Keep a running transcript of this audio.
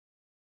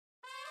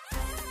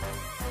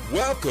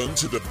Welcome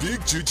to the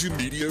Big Juju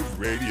Media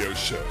Radio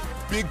Show.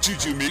 Big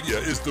Juju Media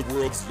is the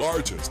world's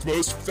largest,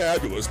 most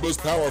fabulous, most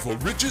powerful,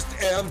 richest,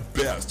 and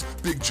best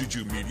Big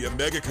Juju Media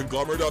mega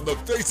conglomerate on the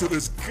face of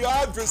this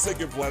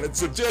godforsaken planet,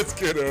 so just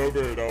get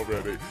over it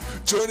already.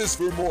 Join us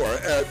for more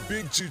at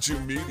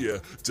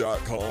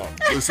BigJujuMedia.com.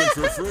 Listen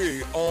for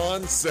free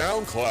on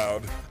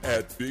SoundCloud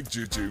at Big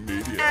Juju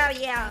Media. Oh,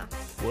 yeah.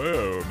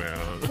 Whoa, man.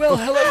 Well,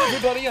 hello,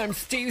 everybody. I'm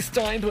Steve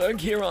Steinberg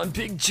here on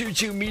Big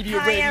Juju Media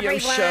Hi, Radio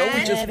everyone. Show. We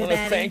just want to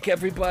Everybody. thank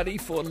everybody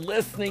for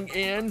listening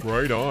in.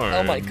 Right on.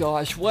 Oh, my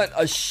gosh. What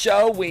a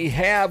show we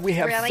have. We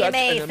have Really such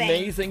amazing. an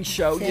amazing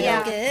show. So You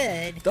know,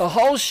 good. the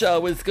whole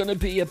show is going to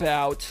be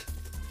about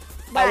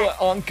What? our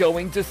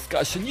ongoing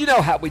discussion. You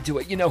know how we do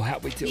it.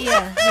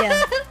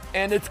 Yeah.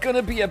 And it's going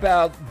to be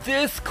about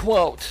this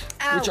quote,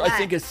 Oh, which I what?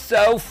 think is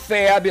so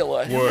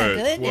fabulous. Oh, my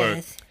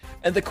goodness.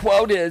 And the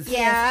quote is,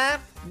 Yeah.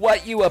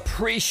 what you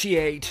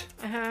appreciate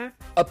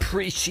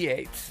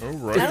appreciates. All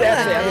right. Is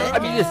that fabulous? I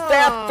mean, is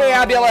that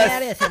fabulous?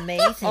 That is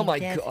amazing. Oh my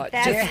That's God.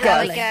 That's Just really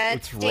got good, it.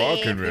 It's Steve.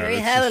 rocking, man. Very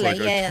It's holy, just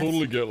like I yes.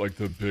 totally get like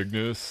the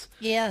bigness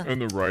Yeah.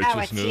 and the it's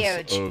righteousness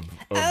huge. of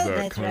Oh, that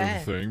that's kind right.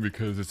 of thing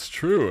because it's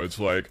true. It's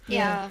like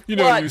Yeah. you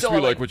know, What, it used to be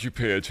darling? like what you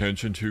pay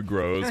attention to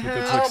grows, but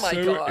it's Oh like my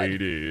so God.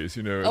 80s,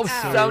 you know. Oh,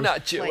 It's so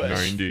not Jewish.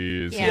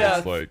 90s. Yeah. And Yeah,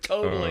 it's like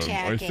totally. I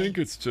Tacky. think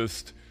it's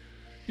just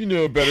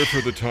better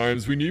for the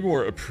times. We need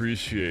more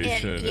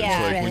appreciation. Yeah.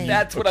 It's like when Right. you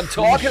That's what I'm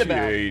talking about.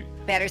 appreciate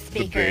Better the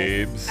speakers.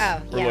 babes,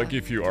 Oh, or yeah. like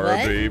if you are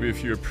What? a babe,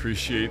 if you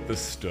appreciate the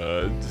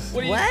studs.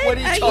 What are you, What what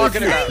are are you you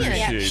talking saying? about?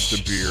 Appreciate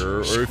the beer,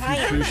 or if you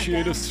quiet.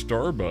 appreciate a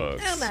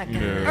Starbucks, Oh my you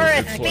know, Or a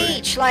it's like,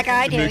 speech like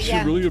I it do, makes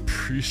yeah. you really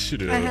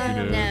appreciative. You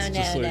know, No, it's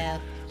just no, like no.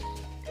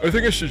 I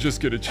think I should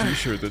just get a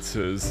T-shirt that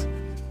says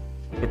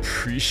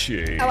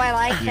 "appreciate." Oh, I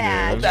like you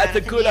that. know? That's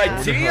a good I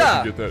wonder how I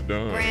idea. could get that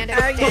done. Brand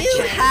Are you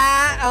attention.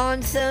 high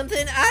on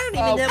something? I don't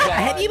even Oh, know. God.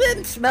 Have you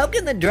been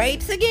smoking the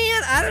drapes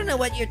again? I don't know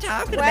what you're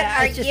talking What about.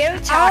 are It's just- you all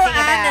talking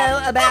I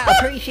about? know about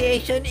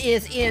appreciation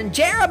is in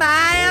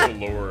Jeremiah. Oh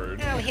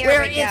Lord. Oh, here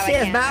Where we it go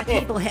says, again. my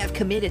people have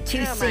committed two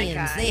Oh, my sins.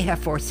 God. They have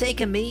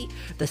forsaken me,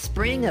 the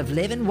spring of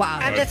living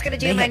water. I'm just gonna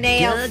do they my have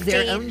nails, dug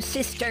their Steve. own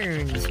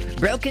cisterns,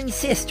 broken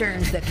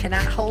cisterns that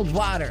cannot hold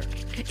water.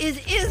 Is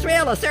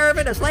Israel a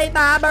servant of slave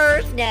by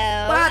birth? No.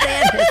 Why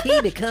then has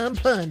he become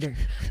plunder?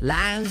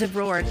 Lions have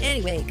roared.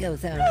 Anyway, it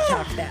goes on to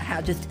talk about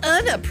how just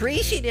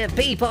unappreciative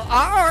people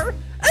are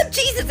of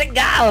Jesus and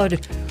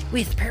God.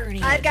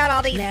 Whispering. I've got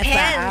all these That's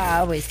pens, why I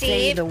always say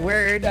Steve. the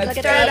word. That's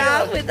Start fabulous.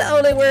 off with the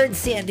only word,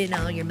 send in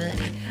all your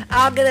money.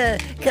 I'm gonna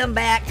come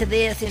back to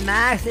this in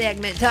my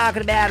segment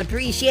talking about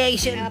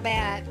appreciation How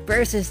bad?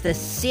 versus the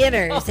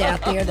sinners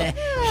out there, the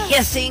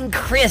hissing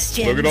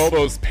Christians Look at all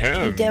those who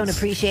pens. don't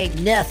appreciate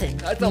nothing.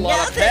 That's a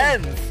lot of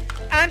Nothing. pens.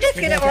 I'm just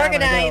going to That's how I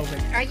organize. go.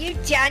 Are you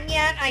done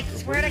yet? I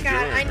swear to you God,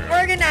 doing, I'm man?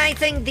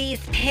 organizing these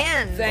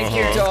pens. Thank Uh-huh.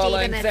 you, Steve,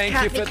 darling. in this Thank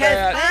cup you for because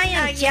that. I What are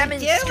am you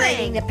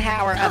demonstrating doing? the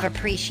power of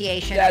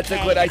appreciation. That's a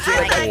okay? good idea.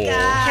 Oh my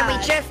God. Can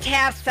we just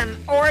have some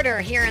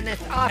order here in this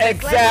office?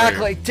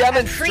 Exactly. Let's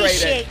Demonstrate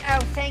appreciate. it. Oh,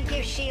 thank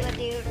you, Sheila,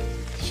 dude.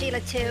 Sheila,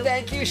 too.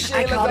 Thank you, Sheila.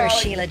 I called her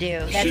darling. Sheila Do.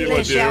 That's Sheila what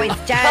the show Do. is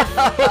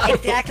does.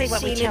 Exactly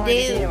what we Sheila tell her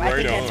to Do. do. I Right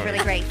think that's on. really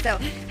great. So,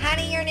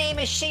 honey, your name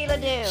is Sheila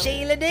Do.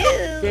 Sheila do.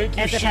 Thank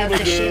you, As Sheila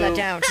opposed to Sheila Do.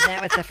 Don't.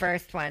 That was the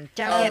first one.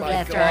 Don't Oh get my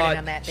me started God.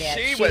 on that bit.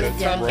 She Sheila was Don't.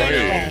 something Right.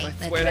 else. I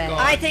That's swear to right. God.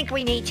 I think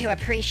we need to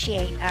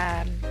appreciate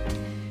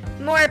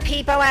more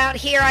people out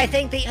here. I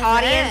think the That's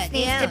audience right,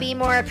 needs yeah. to be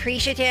more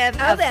appreciative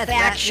Oh, of that's right,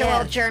 factual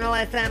yeah.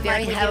 journalism Very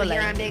like we do holy.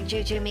 here on Big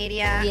Juju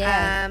Media.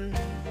 Yeah.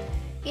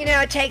 You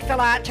know, it takes a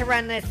lot to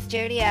run this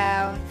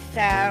studio,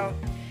 so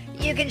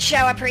you can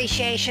show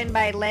appreciation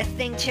by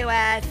listening to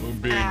us, Well,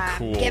 being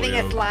cool, giving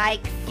yeah. us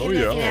likes, Oh, you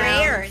know, yeah.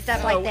 prayers.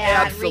 stuff Oh, like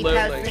that, absolutely.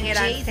 reposting it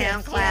on Jesus,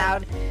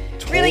 SoundCloud.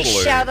 Totally. Really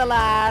show the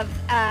love.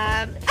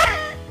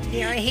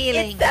 Very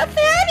healing. It's so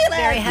fabulous.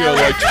 Very Yeah, holy.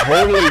 like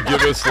totally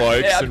give us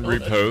likes and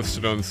Fabulous. repost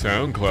it on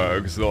SoundCloud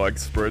because it like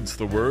spreads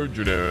the word,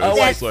 you know. Oh,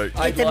 It's I- just like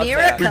I It's a love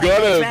miracle. we that.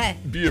 gotta That's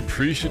right. be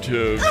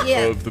appreciative Yeah.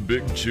 of the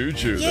big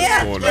juju Yeah,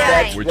 that's going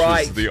right. on, which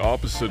That's is the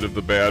opposite of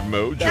the bad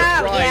mojo.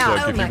 That's right. It's Oh,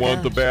 like if my you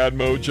want the gosh. bad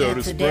mojo to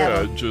That's the devil.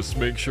 spread, just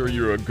make sure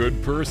you're a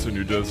good person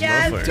who does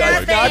Does nothing.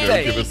 nothing, Like, you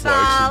know, give us likes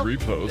and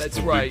people. reposts That's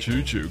of right. big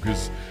juju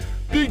because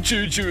Big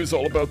Juju is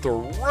all about the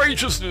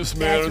righteousness,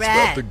 man. That's it's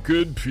right. about the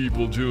good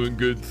people doing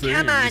good things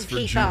Come on, for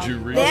people. Juju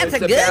reasons. That's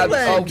a It's good about- one,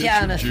 oh, Get your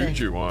Jonathan.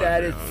 Juju on,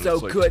 That man. is so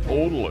It's like, good.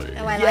 Totally.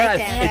 Oh, I like Yes,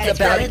 that. it's That's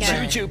about really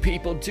good. juju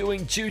people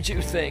doing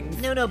juju things.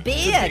 No, The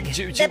big.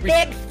 juju The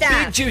big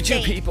stuff. Big juju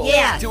Steve. people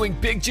Yes. doing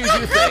big juju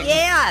things.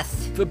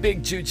 Yes. For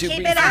big juju Keep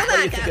reasons. it up. What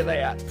do you think of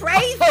that?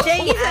 Praise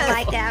Jesus. I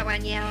like that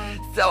one, yeah.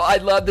 So I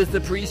love this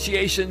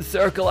appreciation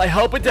circle. I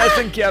hope it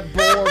doesn't get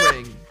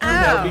boring. You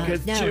know,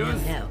 because no,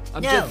 Jews, no,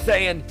 I'm no. just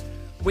saying,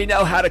 we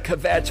know how to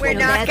kvetch. We're when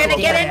not we going to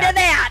do get that. into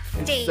that,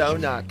 Steve. It's so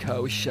not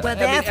kosher. Well, I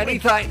mean,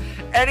 that's what-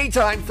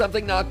 anytime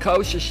something not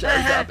kosher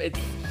shows up, It's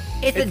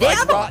the like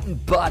devil. rotten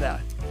butter.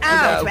 Oh, you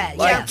know, right,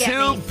 like yeah. two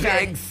Don't get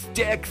me big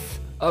sticks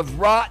of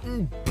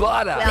rotten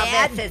butter. Well,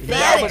 that's it.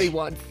 Nobody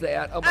wants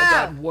that. Oh my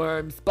God,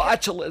 worms,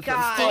 botulism.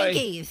 God. Oy.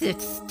 Stinky.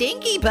 It's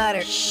stinky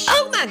butter.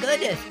 Oh, my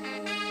goodness.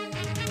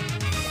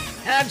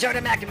 I'm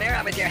Jordan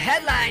McNamara with your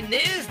headline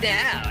news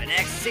now. An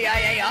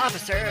ex-CIA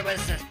officer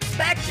was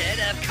suspected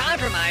of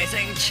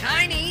compromising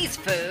Chinese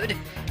food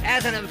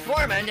as an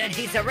informant, and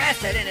he's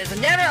arrested and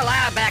is never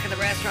allowed back in the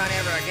restaurant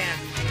ever again.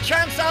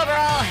 Trump's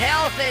overall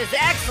health is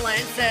excellent,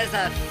 says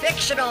a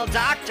fictional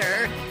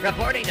doctor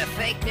reporting to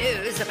fake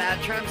news about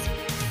Trump's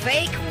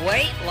fake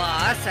weight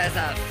loss as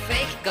a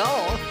fake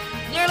goal.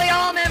 Nearly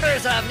all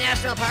members of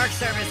National Park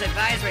Service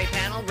Advisory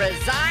Panel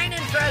resign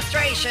in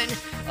frustration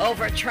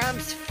over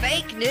Trump's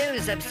fake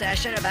news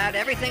obsession about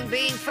everything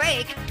being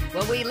fake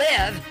when we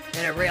live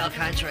in a real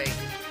country.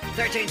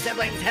 13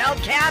 siblings held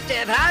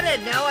captive. How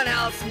did no one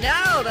else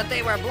know that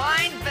they were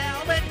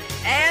blindfolded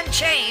and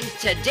chained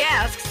to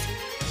desks?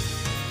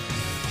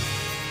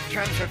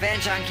 Trump's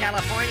revenge on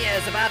California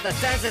is about the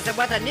census and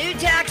what the new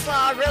tax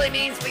law really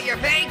means for your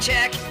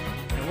paycheck,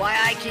 and why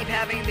I keep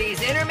having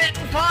these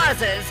intermittent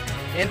pauses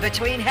in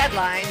between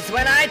headlines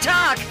when I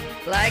talk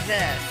like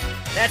this.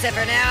 That's it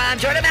for now. I'm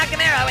Jordan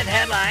McNamara with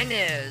Headline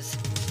News.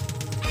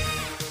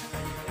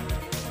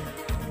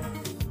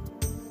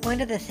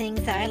 One of the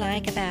things I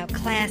like about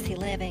classy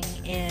living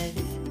is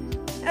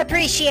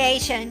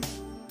appreciation.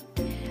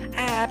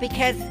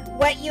 Because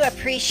what you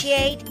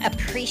appreciate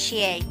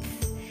appreciates.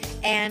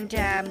 And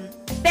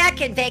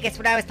back in Vegas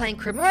when I was playing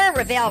Cremora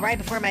Reveal right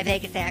before my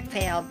Vegas act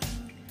failed,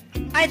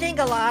 I think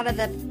a lot of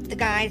the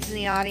guys in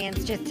the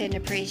audience just didn't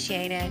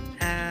appreciate it.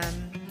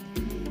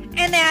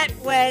 And that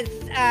was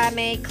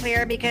made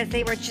clear because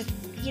they were just,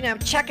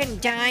 chucking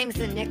dimes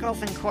and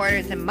nickels and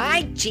quarters in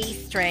my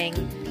G-string.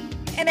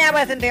 And that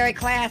wasn't very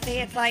classy.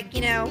 It's like,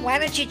 why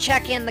don't you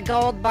chuck in the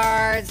gold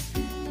bars,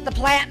 the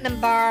platinum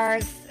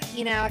bars,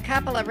 a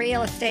couple of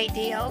real estate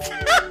deals.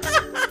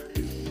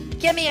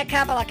 Give me a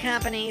couple of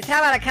companies. How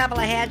about a couple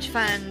of hedge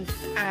funds?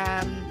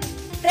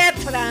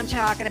 That's what I'm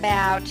talking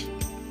about.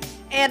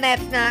 And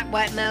that's not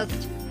what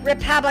most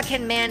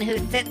Republican men who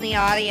sit in the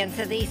audience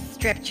of these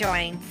strip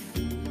joints.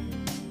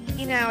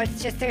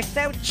 It's just, they're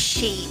so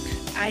cheap.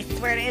 I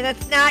swear to you,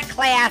 that's not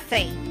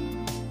classy.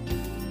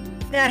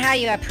 It's not how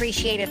you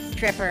appreciate a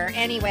stripper.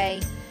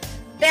 Anyway,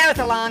 that was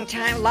a long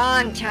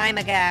time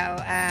ago.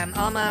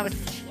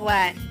 Almost,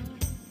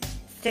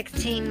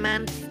 16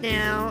 months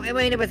now? I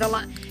mean, it was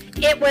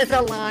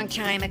a long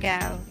time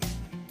ago.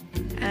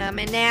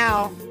 And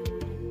now,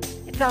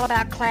 it's all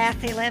about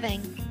classy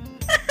living.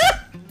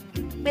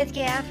 With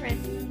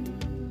Catherine.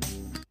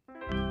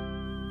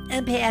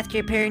 I'm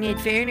Pastor Pernod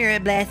Ferner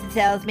of Blessed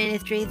Souls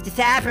Ministries,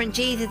 deciphering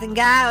Jesus and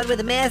God with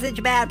a message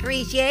about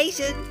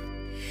appreciation.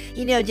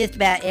 Just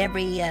about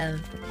every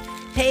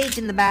page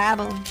in the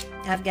Bible.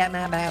 I've got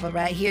my Bible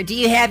right here. Do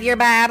you have your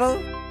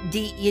Bible?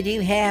 You do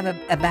have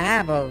a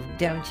Bible,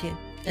 don't you?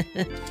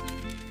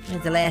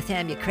 When's the last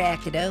time you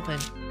cracked it open?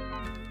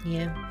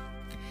 Yeah.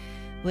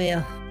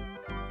 Well,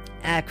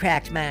 I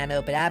cracked mine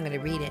open. I'm going to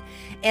read it.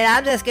 And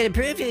I'm just going to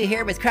prove to you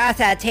here with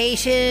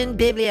cross-citation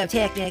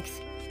bibliotechnics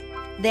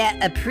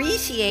that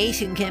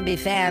appreciation can be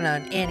found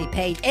on any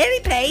page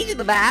of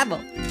the Bible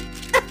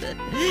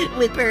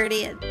with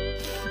Pernod.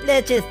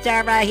 Let's just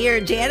start right here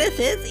in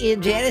Genesis.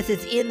 In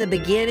Genesis, in the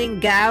beginning,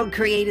 God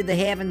created the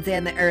heavens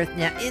and the earth.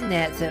 Now, isn't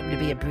that something to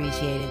be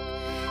appreciated?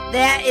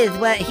 That is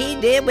what he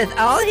did with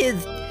all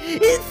his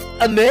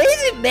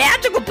amazing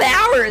magical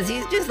powers.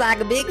 He's just like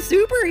a big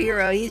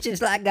superhero. He's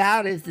just like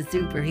God is the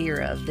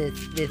superhero of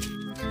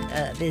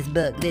this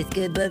book, this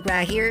good book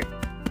right here,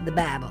 the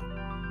Bible.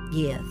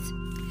 Yes.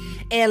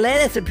 And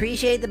let us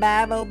appreciate the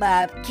Bible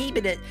by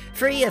keeping it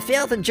free of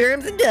filth and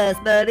germs and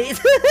dust, buddies.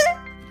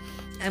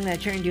 I'm going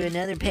to turn to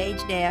another page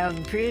now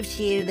and prove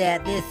to you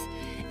that this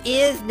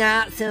is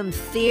not some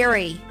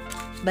theory,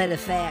 but a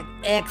fact.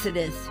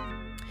 Exodus.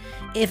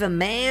 If a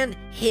man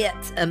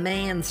hits a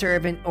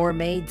manservant or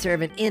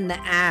maidservant in the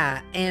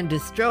eye and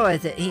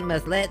destroys it, he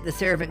must let the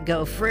servant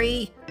go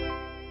free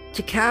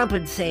to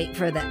compensate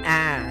for the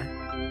eye.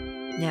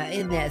 Now,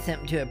 isn't that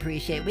something to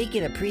appreciate? We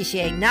can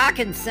appreciate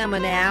knocking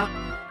someone out,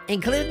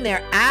 including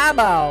their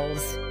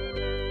eyeballs.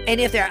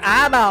 And if their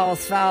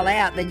eyeballs fall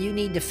out, then you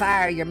need to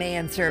fire your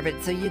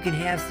manservant so you can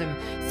have some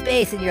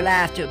space in your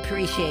life to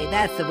appreciate.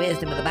 That's the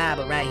wisdom of the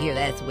Bible right here.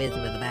 That's the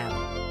wisdom of the Bible.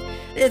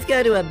 Let's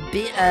go to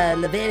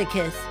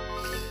Leviticus.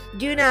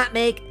 Do not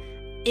make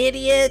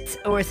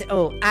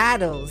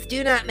idols.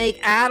 Do not make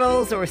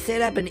idols or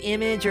set up an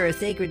image or a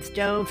sacred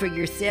stone for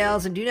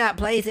yourselves, and do not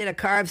place in a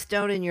carved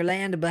stone in your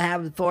land to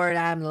have before it.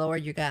 I am the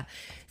Lord your God.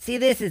 See,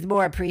 this is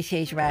more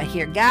appreciation right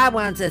here. God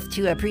wants us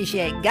to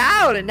appreciate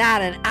God and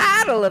not an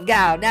idol of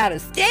God, not a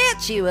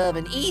statue of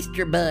an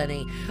Easter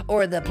bunny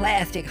or the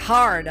plastic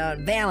heart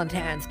on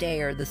Valentine's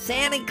Day or the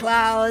Santa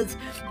Claus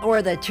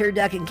or the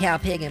turducken,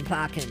 cowpig,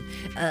 plockin.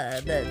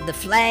 The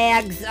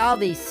flags, all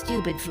these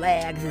stupid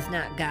flags is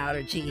not God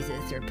or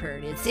Jesus or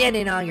Pernod. Send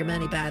in all your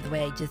money, by the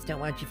way. Just don't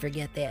want you to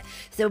forget that.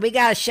 So we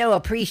got to show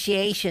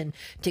appreciation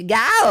to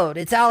God.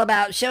 It's all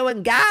about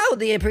showing God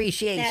the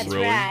appreciation. That's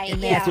right.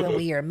 And that's what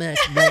we are much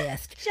better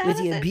blessed with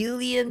the Jonathan.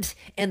 ebullience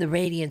and the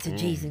radiance of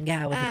Jesus and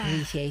God with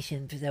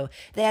appreciation. So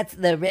that's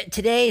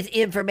today's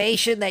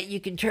information that you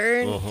can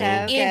turn So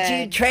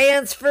into good.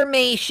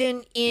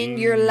 transformation in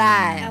your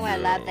life. Oh, I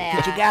love that.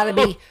 But you gotta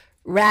be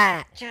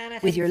right Jonathan,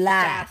 with your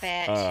life. stop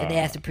it. And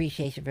that's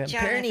appreciation from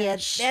Jonathan,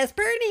 Pernian. That's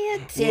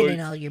Pernian.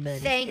 Sending all your money.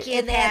 Thank you,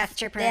 And that's-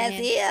 Pastor That's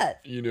Pernian. it.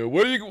 You know,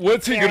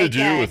 what's he Very gonna do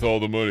good. with all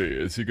the money?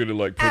 Is he gonna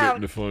like put Oh. it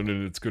in a fund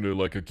and it's gonna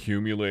like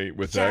accumulate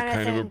with that kind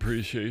of Jonathan,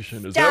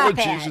 appreciation? Is stop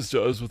that what it. Jesus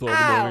does with all the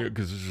Oh. money?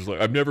 Because it's just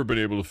like I've never been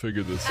able to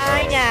figure this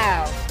I out.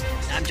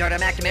 know. I'm Jordan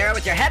McNamara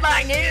with your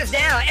headline news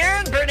now.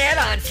 Aaron Burnett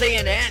on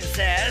CNN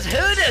says,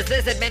 who does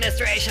this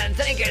administration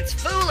think it's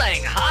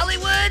fooling?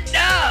 Hollywood?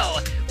 No.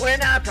 We're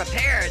not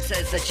prepared,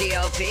 says the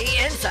GOP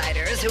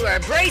insiders who are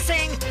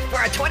bracing for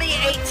a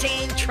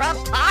 2018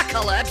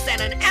 Trump-apocalypse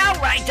and an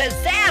outright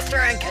disaster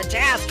and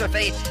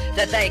catastrophe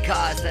that they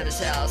caused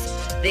themselves.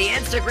 The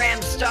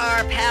Instagram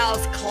star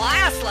pal's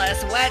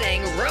classless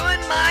wedding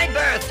ruined my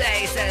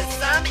birthday, says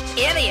some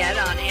idiot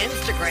on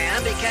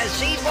Instagram because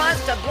she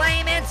wants to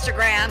blame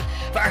Instagram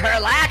for her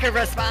lack of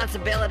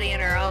responsibility in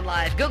her own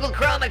life. Google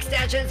Chrome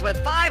extensions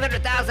with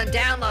 500,000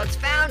 downloads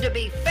found to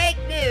be fake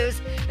news.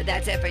 But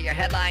that's it for your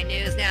headline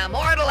news now.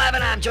 More at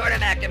 11, I'm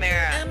Jordan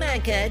McNamara. Oh my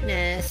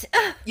goodness.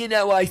 You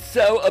know, I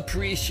so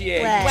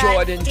appreciate What,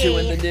 Jordan Steve?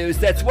 doing the news.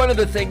 That's one of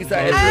the things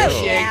I Oh, yeah.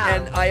 appreciate. Yeah.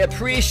 And I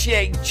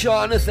appreciate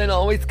Jonathan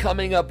always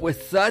coming up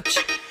with such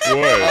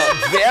What?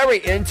 very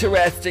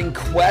interesting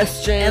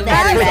questions. And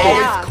that's With right.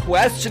 always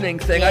questioning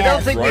thing. I don't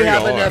Yes. think we Right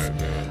have on, enough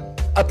man.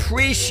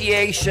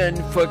 appreciation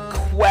for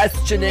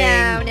questioning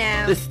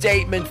No. the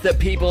statements that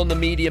people in the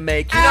media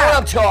make. You know what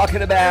I'm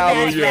talking about?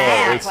 Oh That's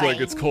yeah, right. it's like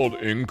it's called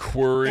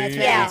inquiry. That's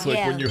right, It's like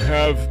yeah. when you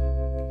have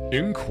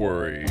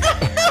inquiry,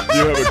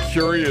 you have a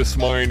curious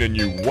mind and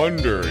you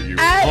wonder, you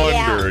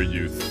ponder,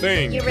 you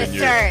think, You and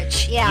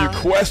research, you yeah.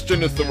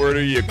 question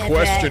authority, you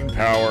question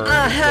power.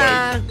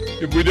 Uh-huh.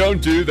 Like, if we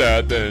don't do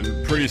that,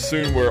 then pretty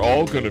soon we're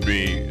all going to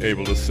be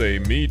able to say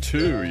 "me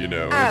too." You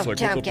know, Oh, it's like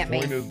don't what's the get me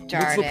point of what's the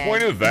started.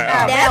 point of Oh,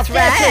 that? That's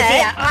well, this is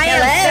right. it. I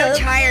am Hello. so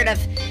tired of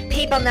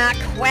people not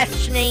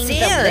questioning the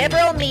Sin.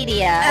 liberal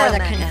media Oh, or the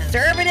my God.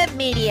 conservative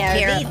media.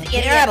 Terrible, These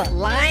idiots terrible.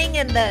 lying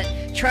in the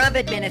Trump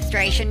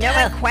administration. No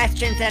one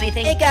questions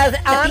anything. It goes the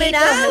on and people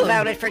who on.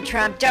 voted for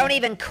Trump don't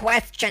even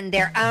question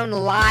their own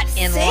lot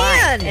in Sin.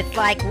 life. It's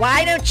like,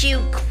 why don't you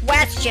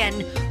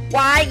question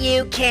why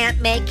you can't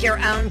make your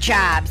own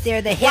jobs?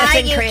 They're the Why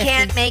Hessian you Christians.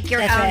 can't make your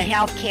That's own right.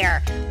 health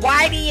care?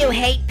 Why do you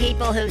hate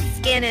people whose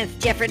skin is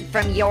different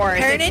from yours?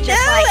 Turn It's it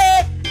just know like,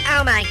 it.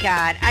 oh my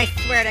God, I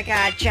swear to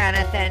God,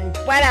 Jonathan,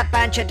 what a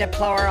bunch of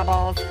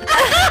deplorables.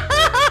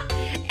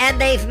 And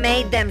they've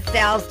made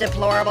themselves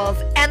deplorables,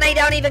 and they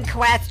don't even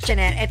question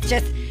it. It's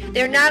just,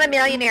 they're not a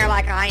millionaire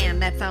like I am,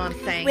 that's all I'm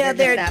saying. Well,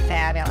 they're they're- just not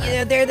fabulous. You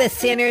know, they're the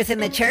sinners in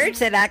the church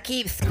that I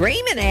keep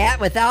screaming at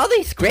with all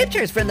these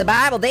scriptures from the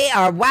Bible. They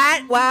are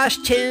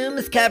whitewashed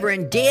tombs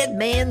covering dead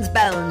men's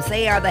bones.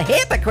 They are the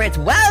hypocrites.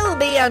 Woe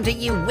be unto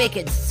you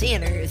wicked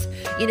sinners.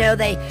 You know,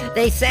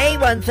 they say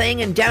one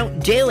thing and don't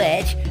do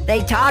it.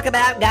 They talk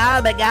about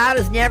God, but God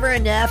is never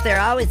enough.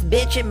 They're always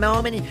bitching,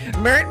 moaning,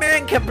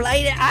 murmuring,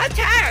 complaining. I'm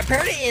tired.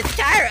 Purdy is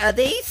tired of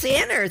these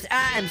sinners.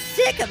 I am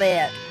sick of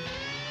it.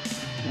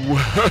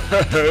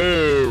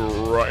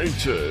 Whoa,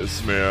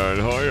 righteous man.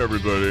 Hi,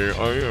 everybody.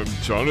 I am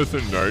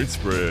Jonathan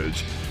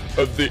Knightsbridge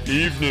of the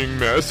Evening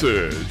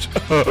Message.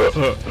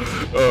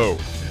 Oh,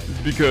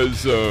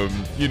 because,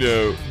 you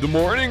know, the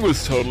morning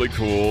was totally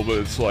cool, but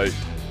it's like,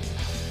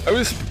 I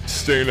was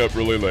staying up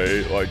really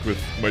late, like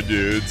with my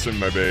dudes and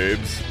my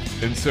babes.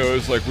 And so it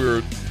was like we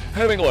were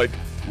having like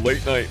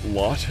late night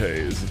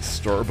lattes at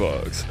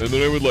Starbucks. And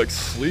then I would like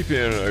sleep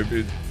in and I'd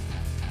be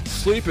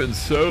sleeping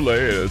so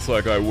late. It's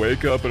like I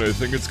wake up and I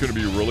think it's going to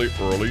be really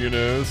early, you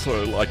know?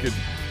 So I could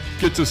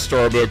get to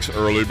Starbucks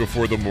early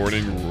before the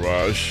morning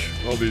rush.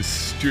 All these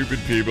stupid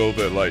people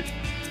that like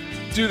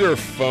do their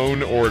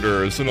phone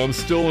orders, and I'm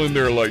still in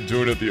there like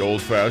doing it the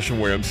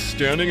old-fashioned way. I'm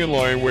standing in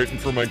line waiting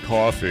for my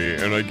coffee,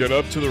 and I get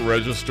up to the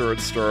register at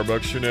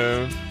Starbucks, you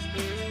know?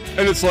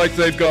 And it's like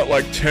they've got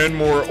like 10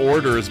 more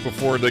orders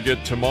before they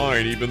get to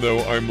mine, even though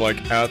I'm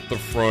like at the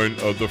front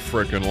of the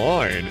frickin'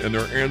 line, and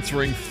they're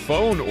answering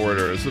phone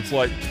orders. It's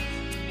like,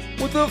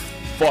 what the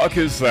fuck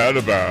is that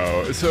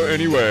about? So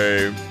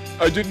anyway,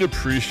 I didn't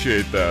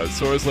appreciate that,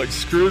 so I was like,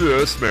 screw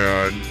this,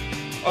 man.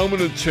 I'm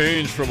gonna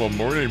change from a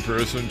morning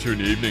person to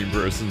an evening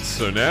person,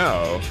 so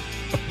now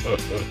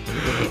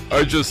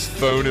I just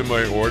phone in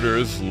my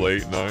orders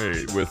late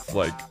night with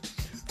like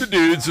the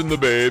dudes and the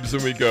babes,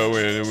 and we go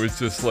in and we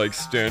just like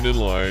stand in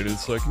line.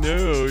 It's like,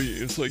 no,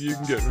 it's like you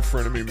can get in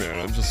front of me, man.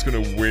 I'm just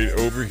gonna wait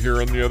over here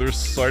on the other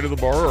side of the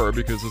bar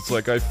because it's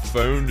like I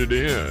phoned it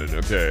in,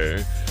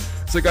 okay?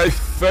 It's like I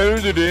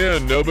phoned it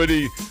in.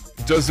 Nobody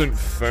doesn't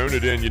phone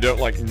it in. You don't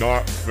like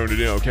not phone it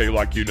in, okay?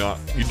 Like you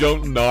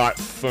don't not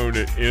phone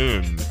it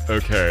in,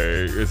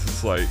 okay? It's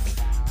just like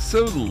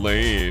so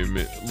lame.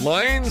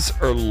 Lines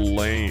are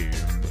lame.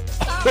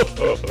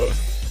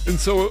 And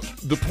so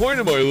the point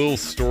of my little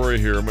story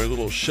here, my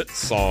little shit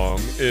song,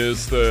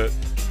 is that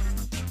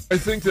I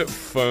think that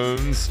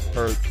phones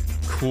are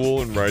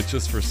cool and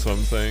righteous for some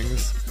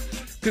things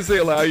because they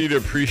allow you to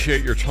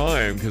appreciate your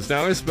time. Because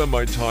now I spend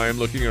my time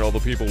looking at all the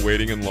people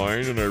waiting in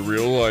line, and I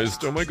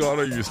realized, oh my god,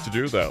 I used to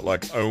do that.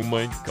 Like, oh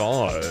my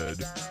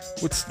god,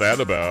 what's that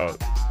about?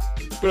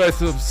 But I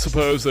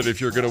suppose that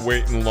if you're going to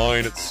wait in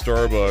line at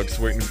Starbucks,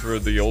 waiting for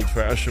the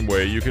old-fashioned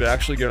way, you could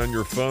actually get on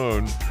your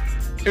phone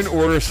and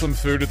order some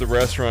food at the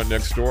restaurant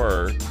next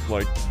door,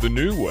 like the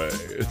new way.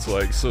 It's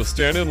like, so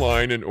stand in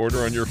line and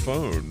order on your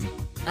phone.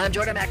 I'm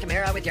Jordan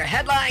McNamara with your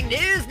headline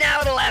news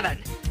now at 11.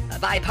 A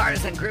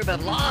bipartisan group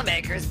of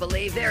lawmakers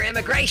believe their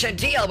immigration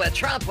deal with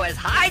Trump was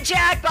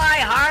hijacked by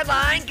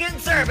hardline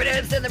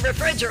conservatives in the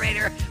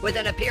refrigerator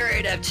within a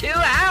period of 2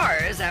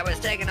 hours that was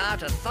taken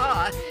off to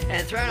thaw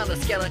and thrown on the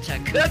skillet to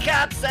cook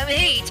up some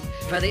heat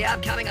for the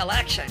upcoming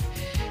election.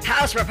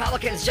 House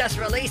Republicans just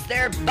released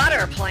their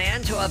butter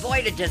plan to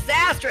avoid a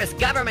disastrous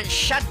government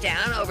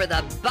shutdown over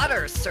the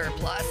butter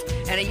surplus,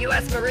 and a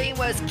U.S. Marine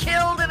was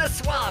killed in a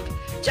swamp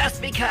just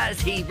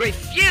because he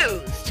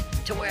refused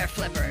to wear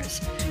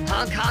flippers.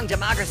 Hong Kong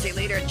democracy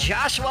leader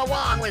Joshua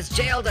Wong was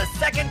jailed a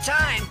second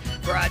time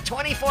for a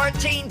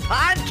 2014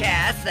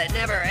 podcast that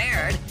never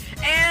aired,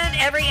 and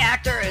every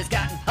actor has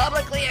gotten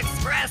publicly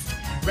expressed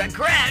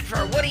regret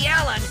for Woody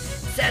Allen,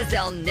 says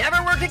they'll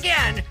never work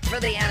again for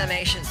the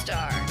animation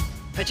star.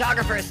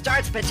 Photographer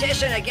starts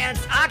petition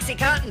against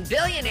OxyContin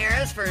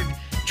billionaires for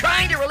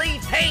trying to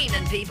relieve pain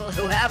in people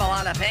who have a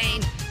lot of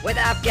pain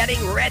without getting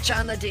rich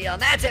on the deal.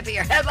 And that's it for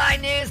your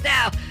headline news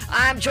now.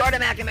 I'm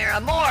Jordan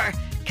McNamara. More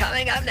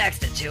coming up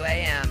next at 2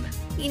 a.m.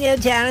 You know,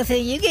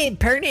 Jonathan, you gave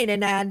Pernod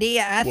an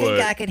idea. I think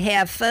I could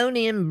have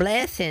phone-in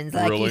blessings.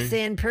 Like you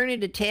send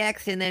Pernod a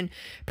text, and then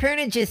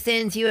Pernod just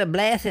sends you a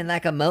blessing,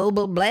 like a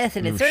mobile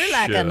blessing. It's sort of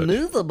like a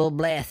movable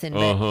blessing,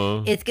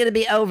 but it's going to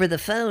be over the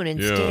phone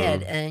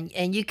instead.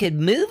 Yeah. And you could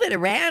move it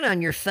around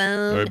on your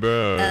phone. I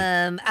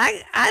bet.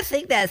 I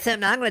think that's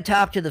something I'm going to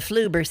talk to the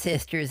Fluber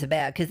sisters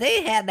about, because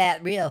they have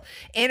that real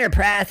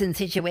enterprising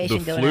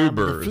situation going on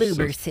with the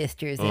Fluber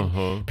sisters.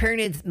 And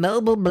Pernod's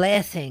mobile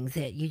blessings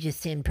that you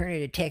just send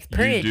Pernod a text.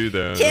 You do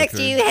that. Text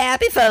you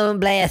happy phone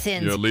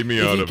blessings. Yeah, leave me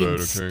out of it,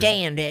 okay?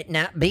 Stand it,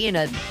 not being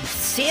a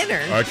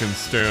sinner. I can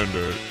stand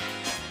it.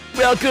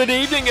 Well, good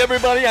evening,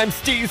 everybody. I'm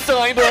Steve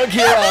Steinberg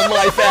here on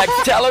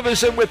LifeX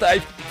Television with a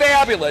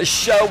fabulous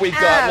show we've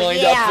got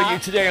lined up for you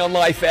today on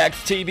LifeX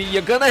TV.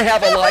 You're going to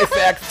have a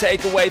LifeX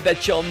takeaway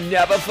that you'll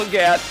never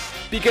forget,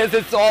 because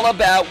it's all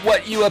about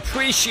what you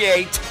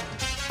appreciates.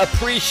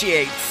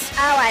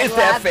 Oh, I love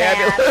that.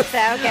 Fabulous?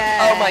 So good.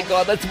 Oh, my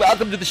God. Let's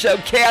welcome to the show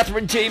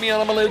Catherine Jamie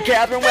on Malou.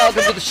 Catherine,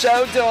 welcome to the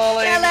show,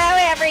 darling. Hello,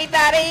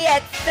 everybody.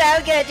 It's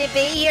so good to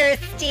be here,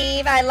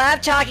 Steve. I love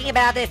talking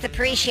about this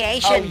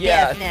appreciation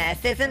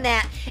business. Isn't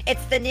that?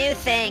 It's the new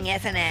thing,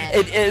 isn't it?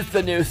 It is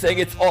the new thing.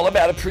 It's all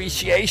about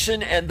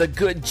appreciation and the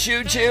good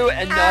juju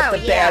and not the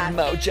bad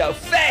mojo.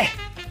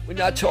 We're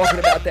not talking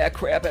about that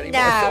crap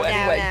anymore. So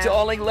anyway,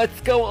 darling,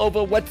 let's go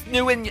over what's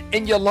new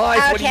in your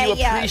life. Okay, what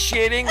are you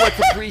appreciating? What's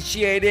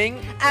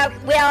appreciating?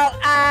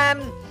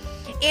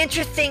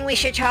 Interesting, we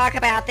should talk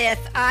about this.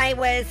 I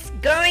was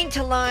going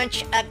to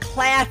launch a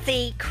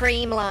classy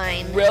cream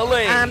line.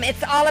 Really?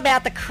 It's all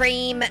about the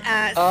cream,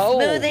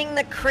 smoothing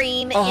the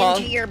cream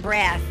into your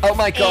breath. Oh,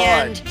 my God.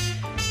 And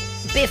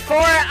before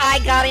I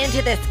got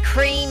into this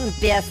cream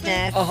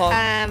business,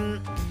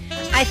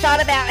 I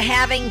thought about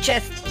having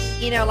just,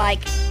 like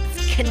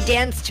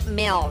condensed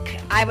milk.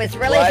 I was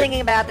really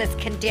thinking about this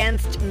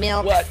condensed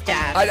milk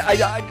stuff.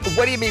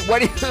 What do you mean?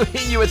 What do you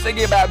mean you were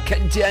thinking about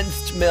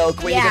condensed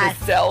milk? Were you going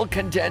to sell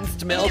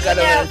condensed milk? I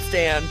don't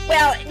understand.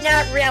 Well,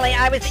 not really.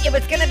 It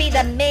was going to be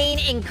the main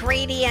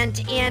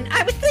ingredient in.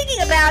 I was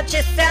thinking about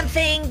just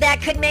something that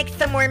could make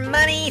some more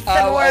money,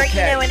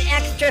 an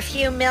extra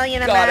few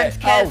million a month.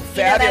 Because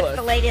that's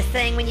the latest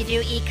thing when you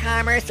do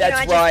e-commerce.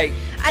 That's right.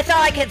 I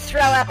thought I could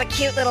throw up a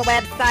cute little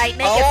website,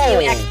 make a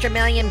few extra $1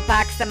 million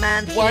a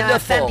month. Wonderful.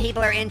 Some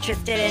people are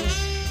interested in,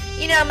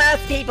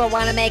 most people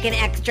want to make an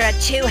extra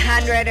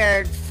 $200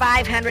 or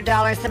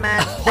 $500 a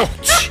month. Oh,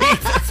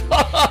 Jesus. So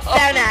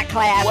not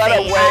classy. What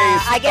a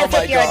waste. I guess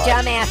if you're a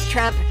dumbass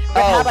Trump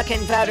Republican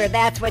voter,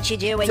 that's what you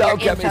do in your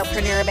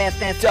infopreneur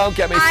business. Don't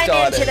get me started.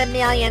 I'm into the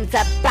millions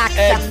of bucks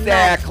a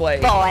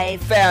month,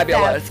 boys.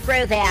 Fabulous. So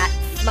screw that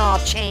small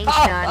change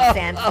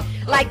nonsense.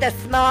 Like the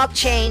small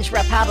change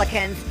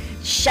Republicans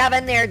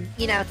shoving their,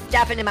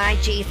 stuff into my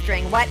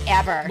G-string,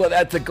 whatever. Well,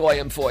 that's a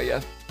goyim for you.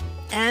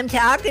 I'm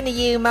talking to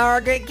you,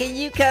 Margaret. Can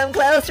you come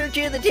closer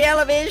to the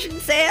television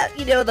set?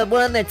 The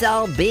one that's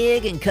all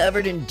big and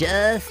covered in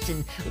dust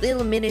and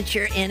little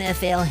miniature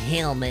NFL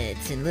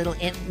helmets and little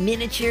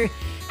miniature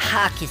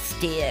hockey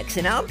sticks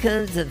and all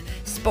kinds of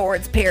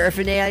sports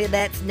paraphernalia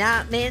that's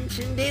not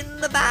mentioned in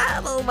the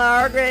Bible,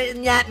 Margaret.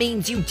 And that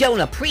means you don't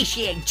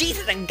appreciate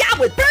Jesus and God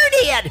with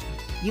Birdhead.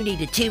 You need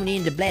to tune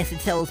in to Blessed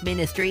Souls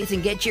Ministries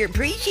and get your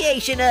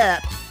appreciation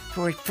up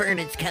before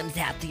Furnace comes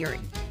out there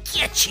and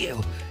gets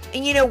you.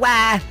 And you know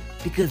why?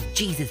 Because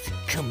Jesus is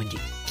coming to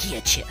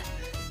get you.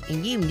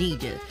 And you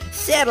need to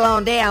settle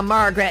on down,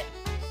 Margaret.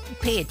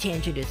 Pay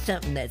attention to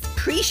something that's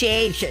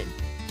appreciation.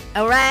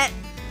 All right?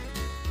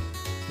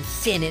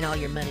 Send in all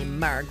your money,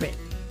 Margaret.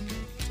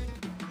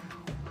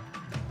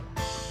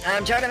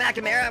 I'm Jordan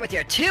McNamara with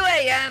your 2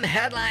 a.m.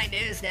 headline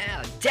news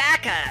now.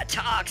 DACA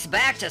talks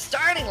back to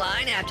starting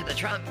line after the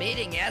Trump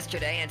meeting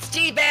yesterday, and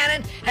Steve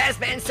Bannon has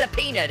been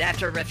subpoenaed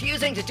after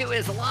refusing to do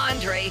his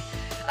laundry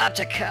up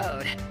to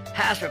code.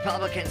 House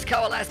Republicans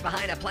coalesce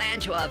behind a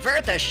plan to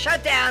avert the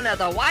shutdown of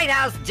the White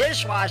House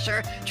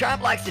dishwasher.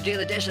 Trump likes to do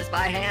the dishes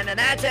by hand, and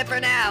that's it for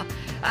now.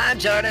 I'm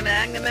Jordan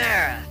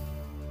McNamara.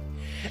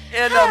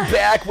 And I'm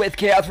back with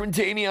Catherine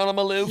Damiano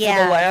Malou for the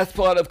last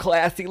part of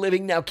Classy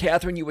Living. Now,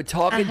 Catherine, you were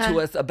talking to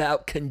us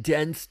about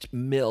condensed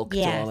milk,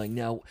 darling.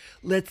 Now,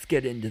 let's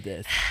get into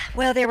this.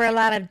 Well, there were a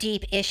lot of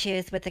deep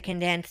issues with the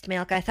condensed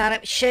milk. I thought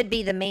it should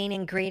be the main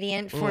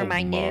ingredient for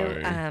my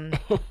new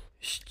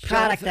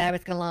product that I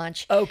was going to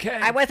launch. Okay.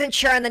 I wasn't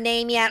sure on the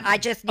name yet. I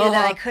just knew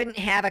that I couldn't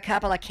have a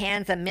couple of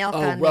cans of milk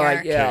on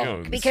there.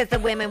 Yeah. Because the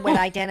women would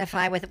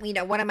identify with,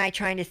 what am I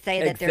trying to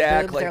say? That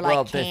their boobs are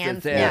like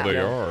cans? Well, they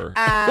are.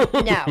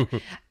 No.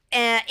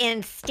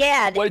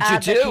 Instead What'd of you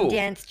the do?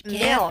 condensed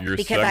milk, Your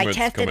because I segment's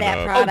tested coming that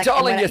up. product. Oh,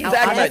 darling, and your what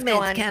I- segment's I'll just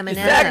go on coming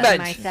to up.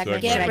 my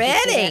segment. Get Should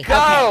I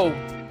Go!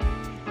 just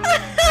do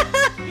that?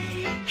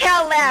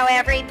 Hello,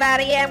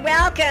 everybody, and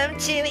welcome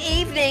to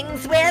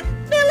Evenings with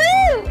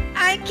Malou.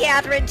 I'm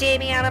Catherine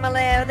Damiano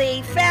Malou,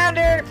 the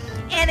founder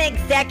and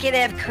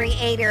executive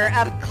creator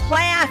of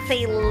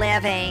Classy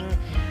Living.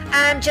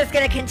 I'm just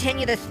going to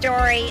continue the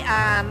story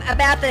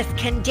about this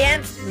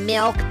condensed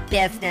milk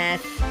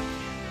business.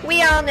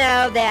 We all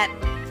know that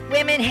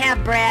women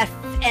have breasts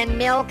and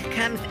milk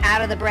comes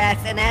out of the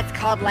breast, and that's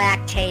called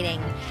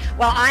lactating.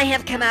 Well, I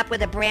have come up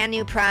with a brand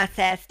new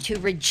process to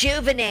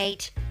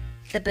rejuvenate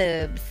the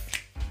boobs.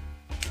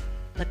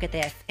 Look at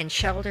this. And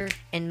shoulder,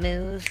 and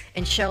move,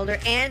 and shoulder,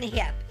 and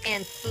hip,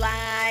 and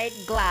slide,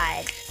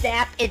 glide.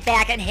 Snap it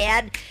back and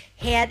head,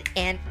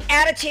 and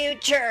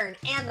attitude turn,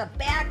 and the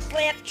back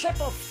flip,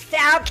 triple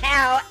sow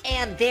cow,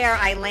 and there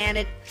I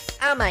landed.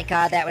 Oh my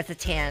God, that was a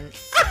 10.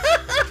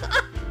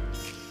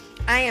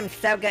 I am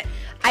so good.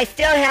 I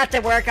still have to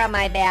work on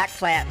my back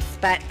flips,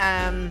 but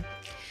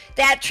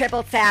that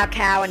triple sow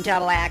cow and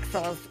double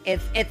axles,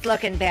 it's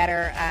looking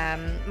better.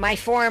 My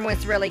form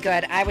was really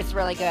good. I was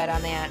really good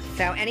on that.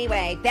 So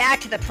anyway, back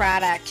to the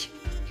product.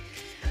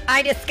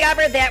 I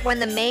discovered that when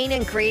the main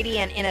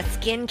ingredient in a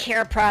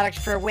skincare product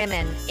for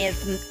women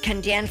is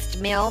condensed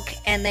milk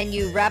and then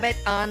you rub it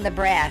on the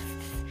breasts,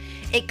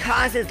 it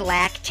causes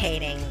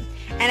lactating.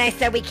 And I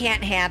said we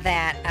can't have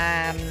that.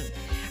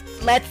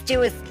 Let's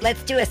do a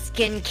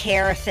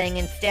skincare thing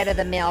instead of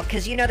the milk,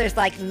 because there's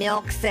like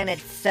milk scented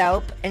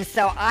soap, and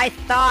so I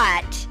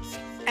thought,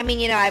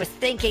 I was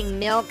thinking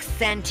milk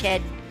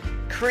scented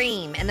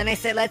cream, and then I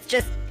said let's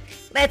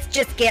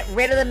just get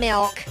rid of the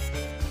milk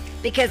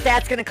because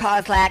that's going to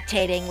cause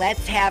lactating.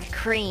 Let's have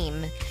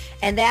cream,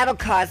 and that'll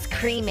cause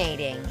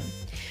cremating.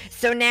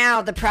 So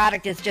now the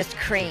product is just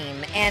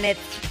cream, and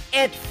it's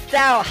so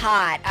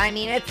hot.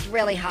 It's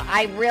really hot.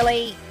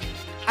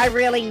 I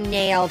really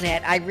nailed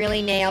it. I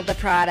really nailed the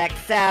product.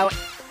 So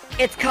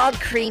it's called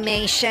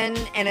cremation,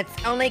 and it's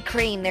only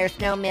cream. There's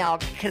no milk,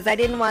 because I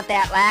didn't want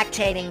that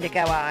lactating to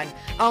go on.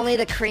 Only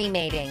the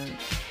cremating.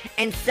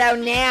 And so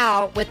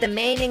now, with the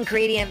main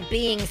ingredient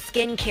being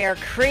skincare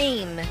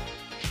cream,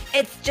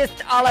 it's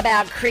just all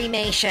about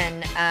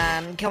cremation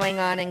going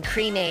on and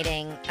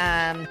cremating.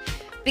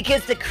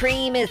 Because the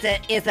cream is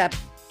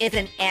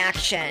an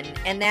action,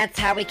 and that's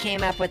how we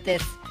came up with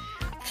this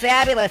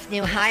fabulous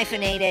new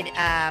hyphenated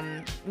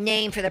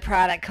name for the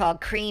product called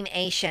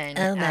Creamation.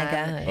 Oh my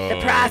God. The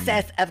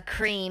process of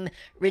cream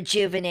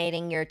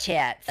rejuvenating your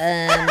tits.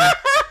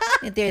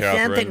 There's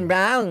something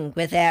wrong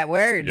with that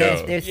word.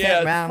 Yeah. There's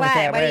something wrong with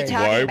that What are you word.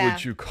 talking Why about?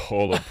 would you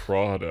call a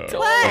product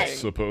What? that's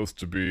supposed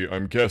to be,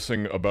 I'm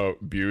guessing,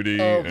 about beauty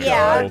Oh, and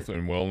yeah. health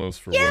and wellness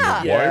for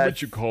Yeah. women? Why Yes.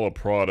 would you call a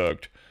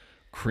product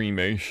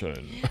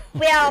cremation?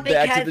 Well,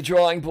 Back to because the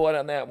drawing board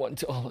on that one,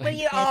 darling. were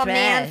you all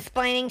That's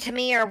right. mansplaining to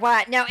me or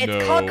what? No,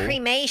 it's called No.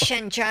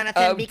 cremation,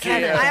 Jonathan, Oh,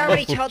 because dear. I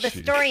already Oh, told the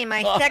gee. story in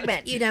my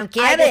segment. You don't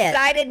I get it.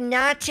 decided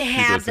not to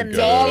have the doesn't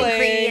main get it.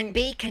 ingredient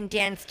be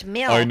condensed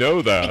milk. I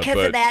know that, because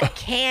but of that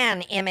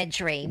can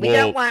imagery. We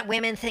Well, don't want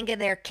women thinking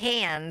their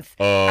cans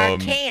are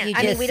cans. You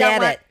I mean, just we don't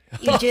said want. it.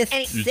 You just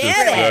Any- You said just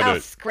it. said Oh,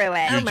 it. screw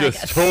it. you Oh my just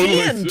God.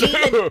 totally Sin,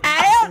 demon.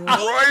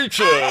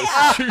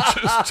 righteous. You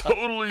just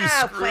totally Oh,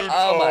 screwed please.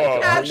 Oh, my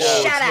up. God. Oh,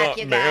 It's shut up, not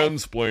you guys.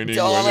 mansplaining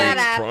Darling. when Shut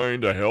it's up.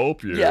 trying to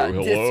help you. Yeah,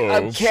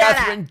 Hello.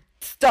 Catherine,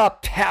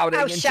 stop pouting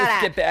Oh, and shut just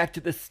up. get back to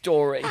the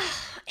story.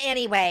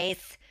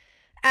 Anyways,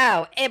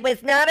 it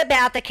was not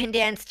about the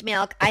condensed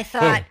milk. I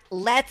thought,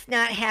 let's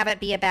not have it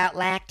be about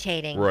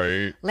lactating.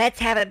 Right. Let's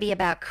have it be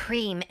about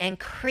cream and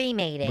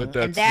cremating. But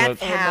and that's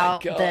that's not- Oh, my how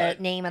God.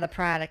 the name of the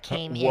product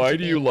came in. Why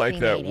do you like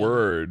that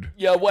word?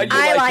 Yeah, why do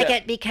you I like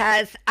that? it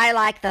because I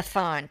like the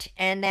font,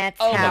 and that's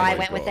Oh, how my I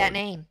went with that God.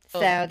 name.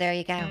 So there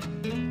you go.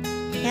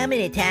 How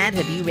many times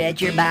have you read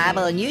your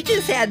Bible and you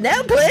just had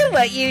no clue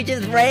what you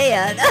just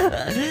read?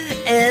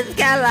 It's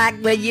kind of like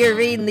when you're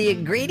reading the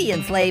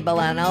ingredients label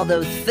on all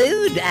those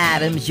food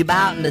items you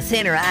bought in the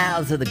center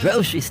aisles of the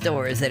grocery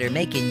stores that are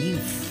making you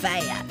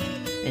fat.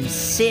 and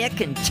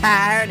sick and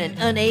tired and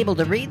unable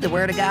to read the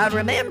Word of God,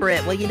 remember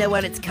it. Well, you know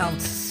what? It's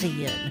called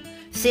sin.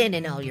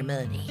 Sending all your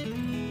money.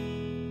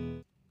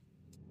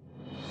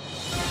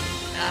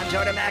 I'm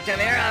Jordan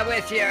McNamara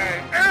with your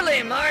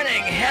early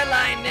morning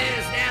headline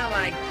news. Now,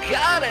 my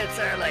God, it's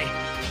early.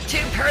 2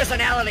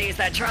 personalities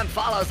that Trump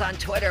follows on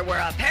Twitter were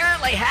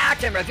apparently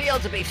hacked and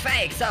revealed to be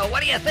fake. So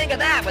what do you think of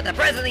that, with the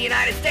President of the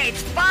United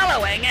States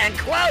following and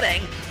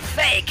quoting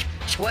fake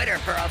Twitter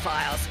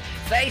profiles?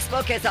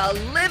 Facebook is a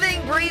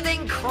living,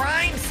 breathing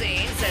crime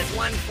scene, says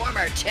one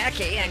former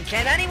techie. And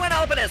can anyone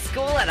open a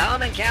school at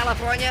home in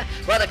California?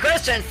 Well, the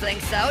Christians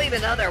think so, even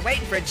though they're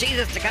waiting for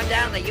Jesus to come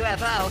down in the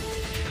UFO.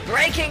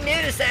 Breaking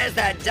news says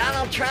that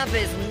Donald Trump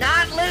is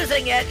not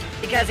losing it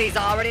because he's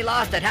already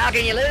lost it. How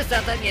can you lose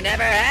something you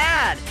never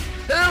had?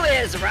 Who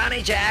is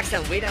Ronnie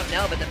Jackson? We don't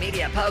know, but the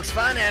media pokes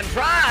fun and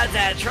prods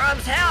at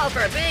Trump's health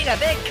for being a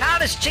big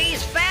cottage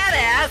cheese fat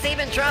ass.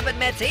 Even Trump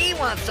admits he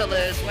wants to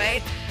lose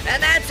weight.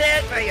 And that's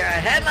it for your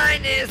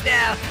headline news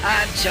now.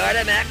 I'm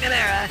Jordan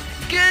McNamara.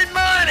 Good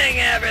morning,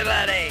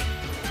 everybody.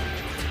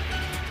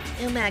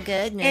 Oh my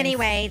goodness.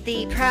 Anyway,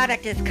 the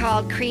product is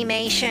called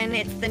Cremation.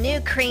 It's the new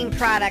cream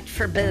product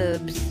for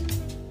boobs.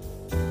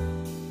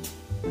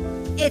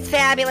 It's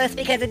fabulous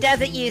because it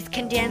doesn't use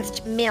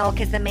condensed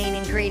milk as the main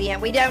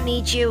ingredient. We don't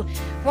need you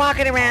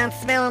walking around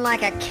smelling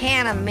like a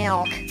can of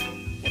milk.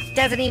 It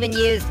doesn't even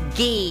use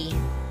ghee.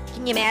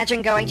 Can you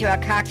imagine going to a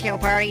cocktail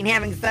party and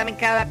having someone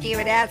come up to you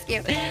and ask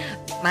you,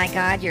 my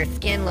God, your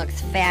skin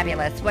looks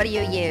fabulous. What do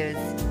you use?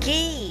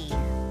 Ghee.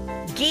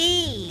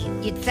 Ghee.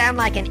 You'd sound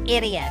like an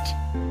idiot.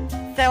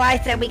 So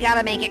I said, we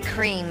gotta make it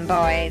cream,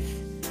 boys.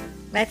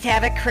 Let's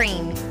have it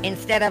cream.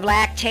 Instead of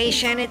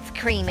lactation, it's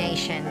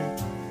cremation.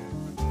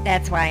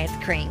 That's why it's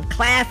cream.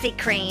 Classy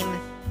cream.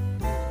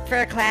 For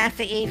a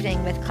classy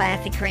evening with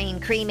classy cream.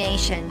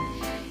 Cremation.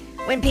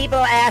 When people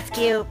ask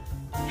you,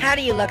 how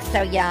do you look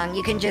so young?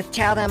 You can just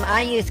tell them,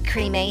 I use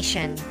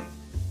cremation.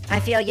 I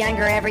feel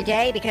younger every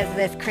day because of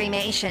this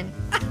cremation.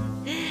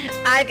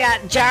 I've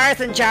got jars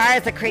and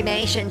jars of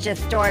cremation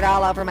just stored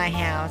all over my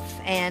house.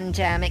 And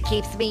it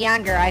keeps me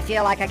younger. I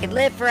feel like I could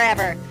live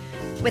forever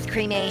with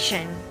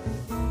cremation.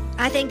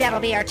 I think that'll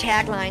be our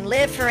tagline,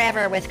 Live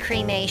Forever with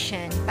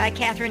Cremation, by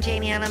Catherine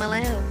Jamiana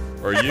Malou.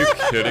 Are you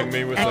kidding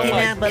me with I that?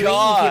 cannot believe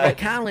you were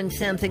calling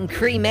something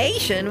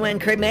cremation when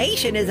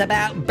cremation is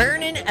about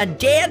burning a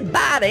dead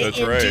body That's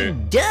into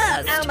right.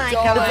 dust. Oh my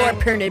Before God.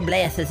 Perna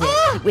blesses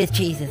it with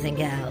Jesus and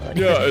God.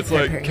 Yeah, it's For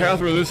like, Perna.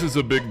 Catherine, this is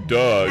a big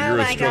duh. You're a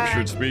my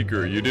structured God.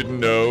 speaker. You didn't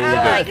know my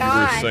that you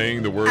God. were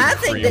saying the word I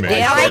think the cremation.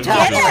 devil It's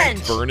taught like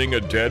us. burning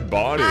a dead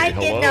body. I did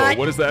Hello. not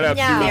What does that have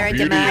to do know. with Very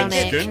beauty and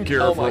demonic.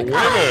 skincare Oh for my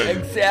God. women?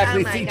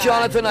 Exactly. Oh my See, God.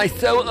 Jonathan, I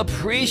so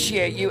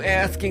appreciate you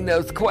asking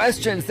those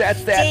questions.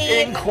 That's that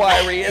Steve,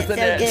 inquiry, isn't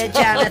so it? good,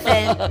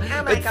 Jonathan. Oh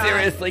my But God.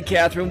 seriously,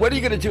 Catherine, what are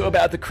you going to do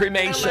about the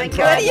cremation Oh my God,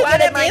 problem?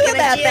 what am I do gonna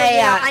about do?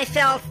 that? I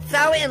fell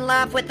so in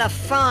love with the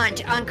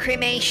font on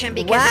cremation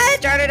because What? it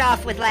started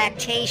off with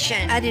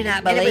lactation. I do not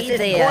And it was believe this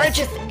this.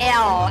 gorgeous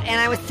L, and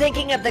I was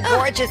thinking of the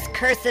gorgeous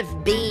cursive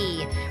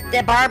B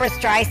that Barbara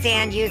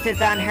Streisand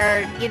uses on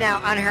her,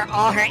 on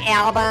all her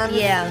albums.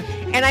 Yeah.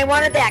 And I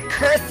wanted that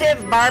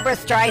cursive Barbara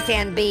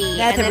Streisand B.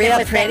 That's and a then it real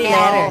was the pretty L.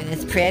 letter.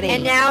 It's pretty.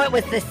 And now it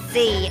was the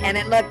C, and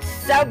it looked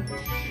so.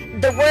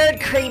 The word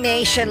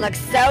cremation looks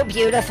so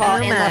beautiful Oh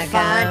in my the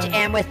font, God.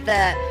 and with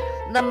the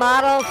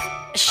model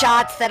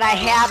shots that I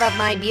have of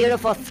my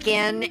beautiful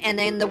skin, and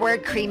then the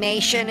word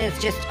cremation is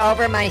just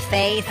over my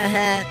face.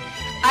 Uh-huh.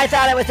 I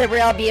thought it was a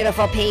real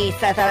beautiful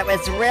piece. I thought it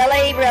was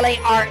really, really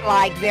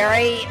art-like,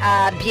 very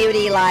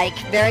beauty-like,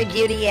 very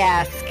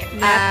beauty-esque.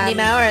 Not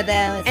anymore,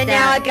 though. It's And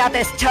now not. I've got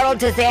this total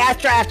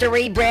disaster. I have to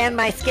rebrand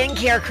my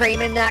skincare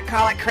cream and not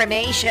call it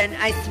cremation.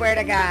 I swear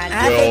to God.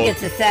 I Well- think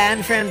it's a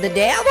sign from the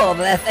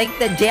devil. I think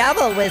the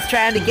devil was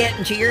trying to get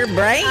into your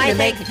brain I to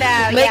think make,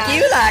 so, make yeah.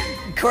 you like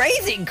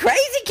crazy,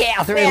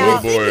 Catherine. Yeah. We're Oh,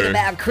 thinking boy.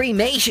 about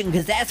cremation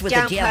because that's what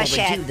Don't the devil push would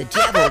it. do. The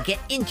devil will get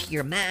into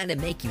your mind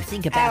and make you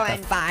think about Oh, the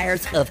I'm-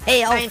 fires of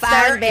hell, I'm so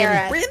fire, and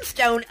embarrassed.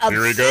 brimstone of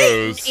Here he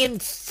Satan goes. in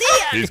sin.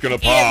 He's gonna in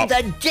pop.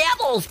 the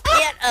devil's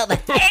pit of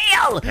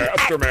hell.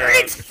 Aftermath.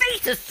 His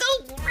face is so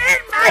red.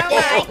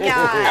 Oh my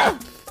God.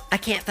 I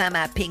can't find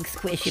my pink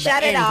squishy. Shut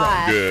but it anyway,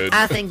 off. Good.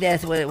 I think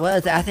that's what it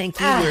was. I think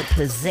you were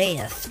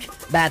possessed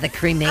by the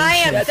cremation. I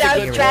am That's a so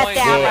good stressed point.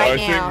 out Well, right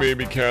I now. think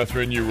maybe,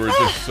 Catherine, you were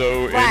just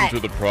so What? into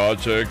the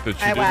project that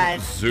you I didn't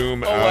was.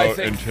 zoom Oh, I out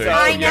think and so. take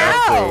I a know.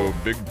 macro,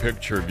 big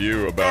picture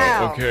view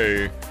about, Oh.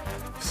 okay,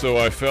 so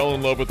I fell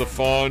in love with the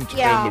font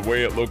Yeah. and the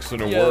way it looks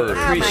in a Yeah, word. Oh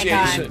my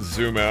appreciation. God.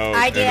 Zoom out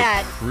I and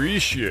did.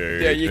 appreciate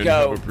There you and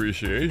go. have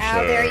appreciation.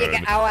 Oh, there you go.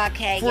 Oh,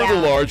 okay, For yeah. the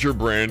larger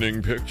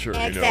branding picture, for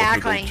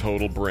Exactly. the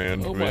total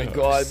brand Oh my mix.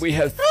 God, we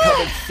have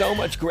covered so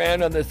much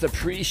ground on this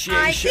appreciation,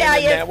 I tell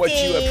and you, that what you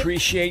Steve.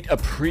 appreciate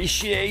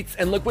appreciates.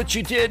 And look what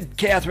you did,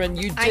 Catherine.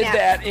 You I did know.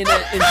 that in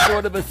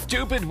sort of a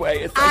stupid way.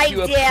 It's like I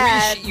you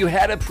did. you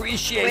had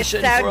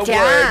appreciation It was so for a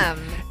dumb.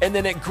 word, and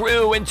then it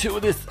grew into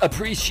this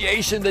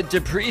appreciation that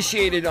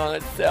depreciated on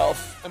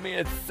itself. I mean,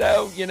 it's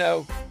so,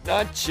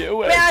 not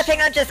Jewish. Well, I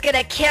think I'm just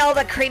gonna kill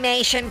the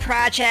cremation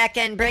project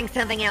and bring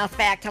something else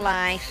back to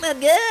life. Well,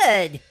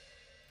 good.